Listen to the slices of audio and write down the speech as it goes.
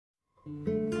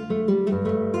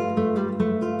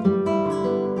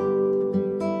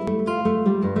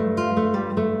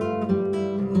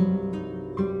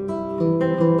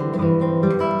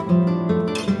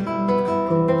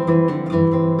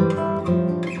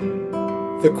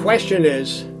The question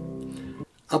is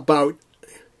about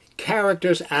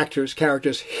characters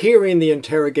hearing the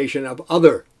interrogation of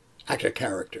other actor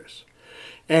characters.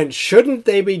 And shouldn't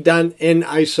they be done in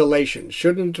isolation?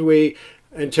 Shouldn't we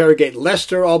interrogate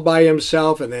Lester all by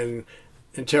himself and then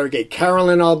interrogate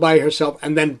Carolyn all by herself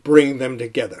and then bring them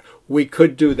together? We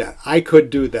could do that. I could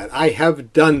do that. I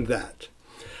have done that.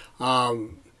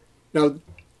 Now,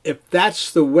 if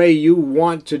that's the way you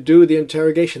want to do the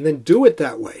interrogation, then do it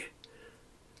that way.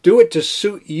 Do it to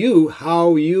suit you,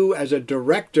 how you as a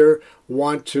director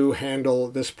want to handle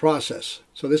this process.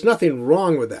 So there's nothing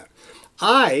wrong with that.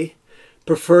 I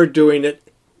prefer doing it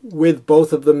with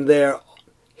both of them there,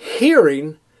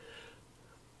 hearing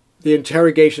the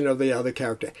interrogation of the other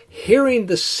character, hearing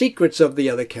the secrets of the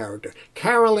other character.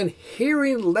 Carolyn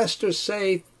hearing Lester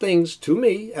say things to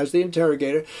me as the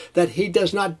interrogator that he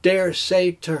does not dare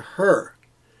say to her.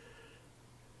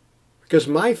 Because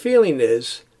my feeling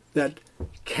is that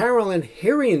Carolyn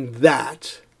hearing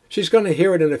that, she's going to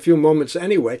hear it in a few moments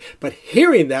anyway, but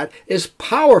hearing that is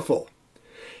powerful.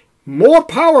 More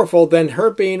powerful than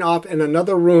her being off in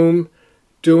another room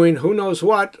doing who knows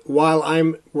what while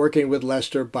I'm working with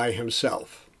Lester by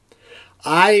himself.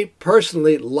 I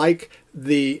personally like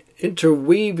the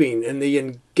interweaving and the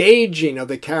engaging of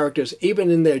the characters, even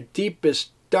in their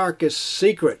deepest, darkest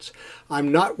secrets.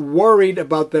 I'm not worried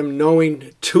about them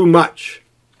knowing too much,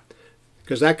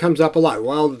 because that comes up a lot.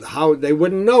 Well, how they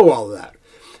wouldn't know all that.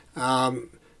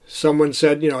 Someone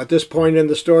said, at this point in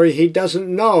the story, he doesn't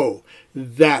know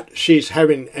that she's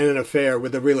having an affair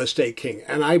with the real estate king.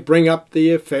 And I bring up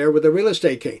the affair with the real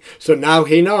estate king. So now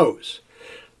he knows.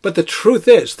 But the truth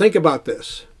is, think about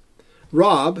this.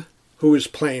 Rob, who is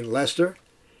playing Lester,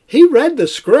 he read the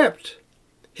script.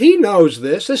 He knows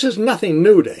this. This is nothing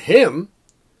new to him.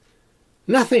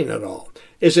 Nothing at all.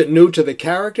 Is it new to the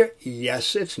character?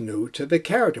 Yes, it's new to the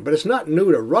character, but it's not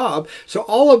new to Rob. So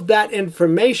all of that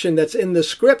information that's in the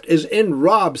script is in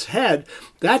Rob's head.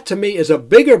 That to me is a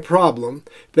bigger problem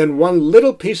than one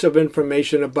little piece of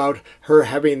information about her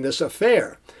having this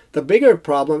affair. The bigger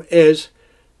problem is,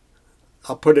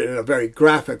 I'll put it in a very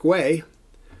graphic way,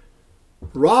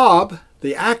 Rob,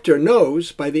 the actor,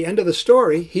 knows by the end of the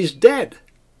story he's dead.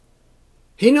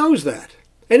 He knows that.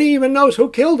 And he even knows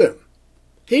who killed him.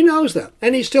 He knows that.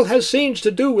 And he still has scenes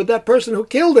to do with that person who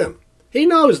killed him. He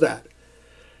knows that.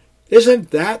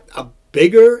 Isn't that a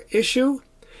bigger issue?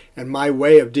 And my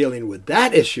way of dealing with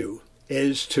that issue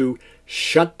is to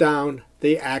shut down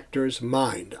the actor's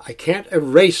mind. I can't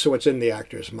erase what's in the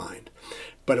actor's mind.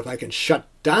 But if I can shut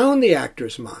down the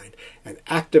actor's mind and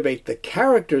activate the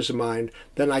character's mind,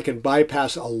 then I can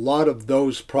bypass a lot of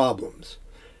those problems.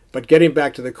 But getting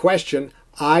back to the question,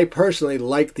 I personally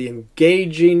like the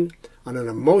engaging on an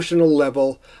emotional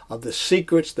level of the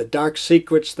secrets, the dark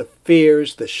secrets, the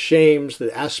fears, the shames,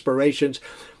 the aspirations,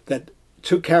 that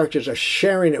two characters are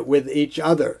sharing it with each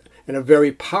other in a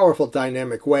very powerful,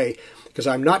 dynamic way, because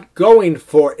I'm not going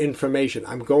for information.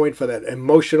 I'm going for that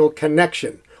emotional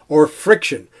connection or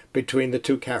friction between the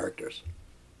two characters.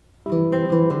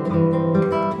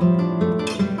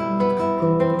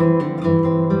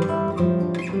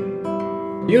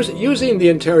 Using the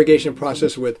interrogation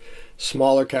process with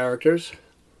smaller characters,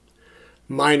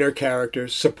 minor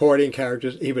characters, supporting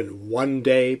characters, even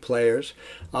one-day players.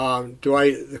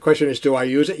 The question is, do I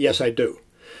use it? Yes, I do.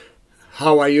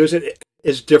 How I use it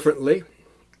is differently,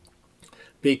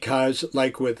 because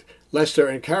like with Lester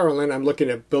and Carolyn, I'm looking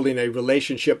at building a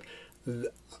relationship,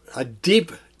 a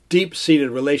deep-seated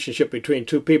relationship between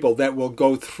two people that will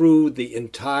go through the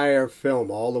entire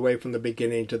film, all the way from the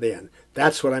beginning to the end.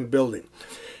 That's what I'm building.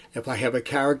 If I have a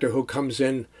character who comes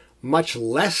in much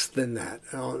less than that,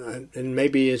 and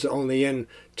maybe is only in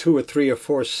 2 or 3 or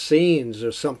 4 scenes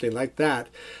or something like that,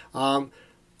 I'm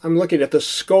looking at the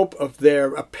scope of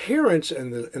their appearance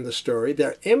in the story,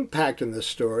 their impact in the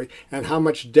story, and how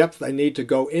much depth I need to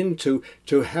go into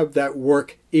to have that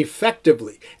work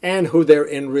effectively, and who they're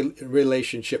in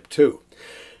relationship to.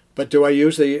 But do I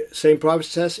use the same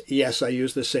process? Yes, I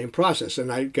use the same process.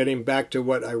 And getting back to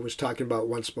what I was talking about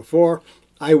once before,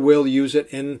 I will use it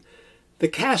in the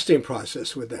casting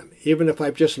process with them. Even if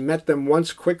I've just met them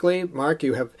once quickly, Mark,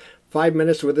 you have 5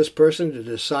 minutes with this person to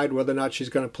decide whether or not she's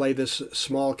going to play this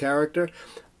small character,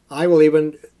 I will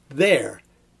even there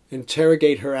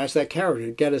interrogate her as that character,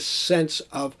 get a sense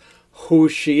of who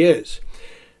she is.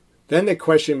 Then the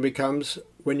question becomes,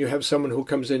 when you have someone who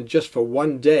comes in just for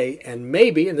one day, and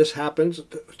maybe, and this happens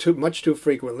much too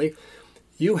frequently,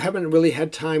 you haven't really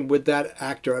had time with that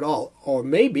actor at all. Or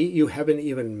maybe you haven't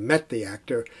even met the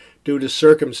actor due to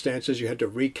circumstances you had to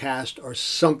recast or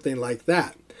something like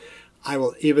that. I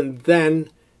will even then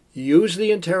use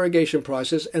the interrogation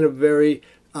process in a very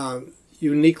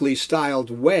uniquely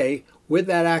styled way with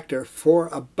that actor for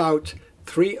about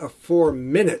 3 or 4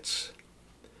 minutes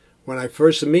when I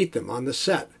first meet them on the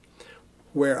set,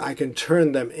 where I can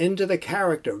turn them into the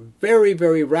character very,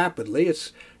 very rapidly.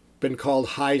 It's been called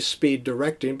high-speed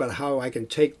directing, but how I can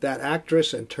take that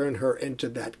actress and turn her into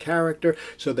that character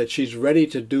so that she's ready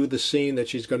to do the scene that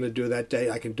she's going to do that day.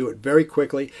 I can do it very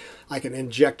quickly. I can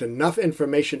inject enough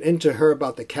information into her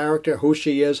about the character, who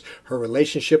she is, her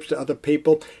relationships to other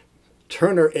people,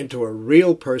 turn her into a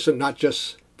real person, not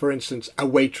just, for instance, a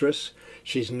waitress.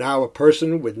 She's now a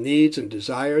person with needs and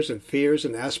desires and fears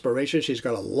and aspirations. She's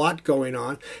got a lot going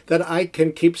on that I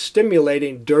can keep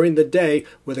stimulating during the day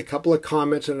with a couple of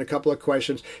comments and a couple of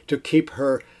questions to keep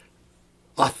her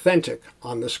authentic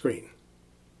on the screen.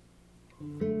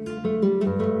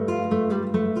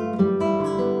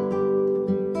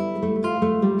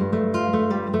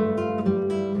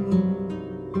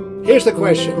 Here's the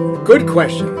question. Good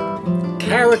question.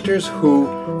 Characters who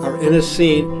are in a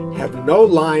scene have no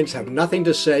lines, have nothing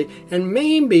to say, and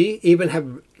maybe even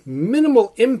have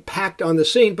minimal impact on the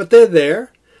scene, but they're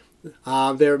there.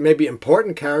 They're maybe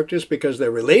important characters because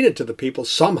they're related to the people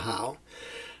somehow.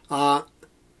 But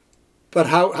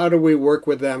how do we work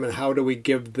with them, and how do we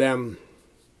give them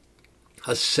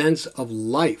a sense of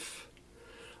life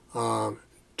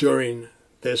during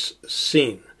this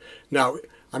scene? Now,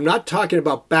 I'm not talking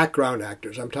about background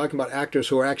actors. I'm talking about actors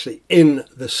who are actually in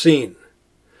the scene.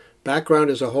 Background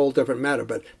is a whole different matter,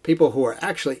 but people who are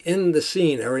actually in the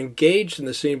scene, are engaged in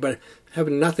the scene, but have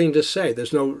nothing to say.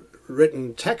 There's no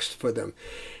written text for them.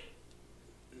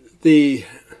 The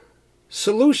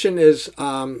solution is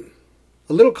a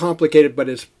little complicated, but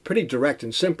it's pretty direct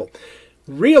and simple.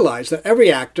 Realize that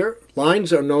every actor,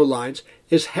 lines or no lines,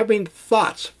 is having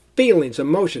thoughts, feelings,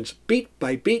 emotions, beat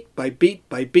by beat by beat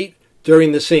by beat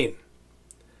during the scene.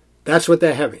 That's what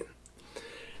they're having.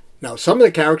 Now, some of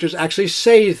the characters actually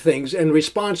say things in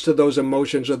response to those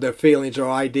emotions or their feelings or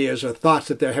ideas or thoughts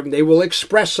that they're having. They will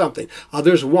express something.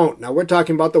 Others won't. Now, we're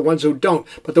talking about the ones who don't.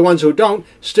 But the ones who don't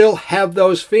still have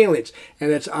those feelings.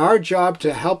 And it's our job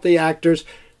to help the actors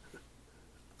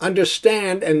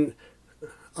understand and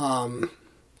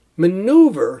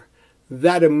maneuver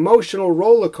that emotional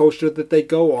roller coaster that they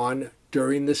go on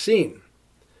during the scene.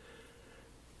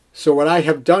 So what I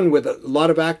have done with a lot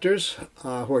of actors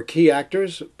who are key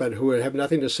actors, but who have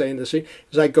nothing to say in the scene,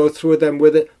 is I go through them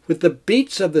with the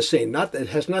beats of the scene. It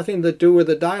has nothing to do with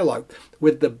the dialogue,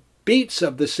 with the beats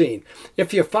of the scene.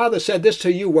 If your father said this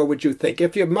to you, what would you think?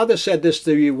 If your mother said this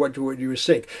to you, what would you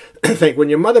think? When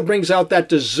your mother brings out that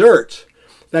dessert,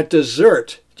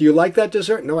 do you like that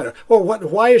dessert? No, I don't. Well,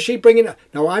 why is she bringing it?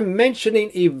 Now, I'm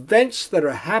mentioning events that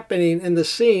are happening in the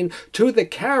scene to the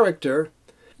character.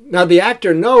 Now, the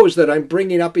actor knows that I'm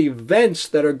bringing up events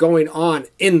that are going on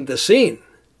in the scene.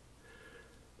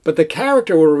 But the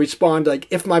character will respond like,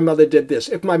 if my mother did this,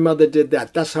 if my mother did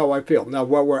that, that's how I feel. Now,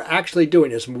 what we're actually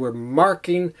doing is we're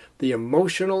marking the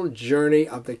emotional journey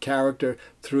of the character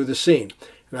through the scene.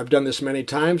 And I've done this many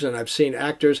times, and I've seen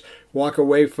actors walk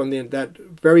away from that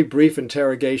very brief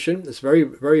interrogation. It's very,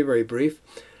 very, very brief.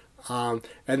 And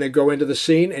they go into the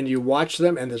scene, and you watch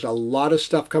them, and there's a lot of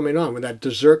stuff coming on. When that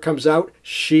dessert comes out,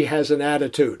 she has an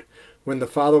attitude. When the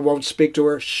father won't speak to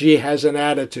her, she has an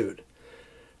attitude,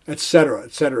 etc.,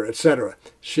 etc., etc.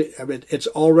 It's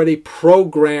already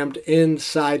programmed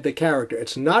inside the character.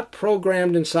 It's not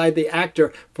programmed inside the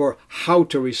actor for how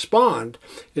to respond.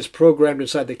 It's programmed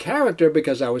inside the character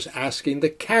because I was asking the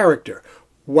character,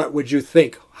 what would you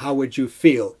think? How would you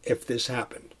feel if this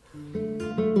happened?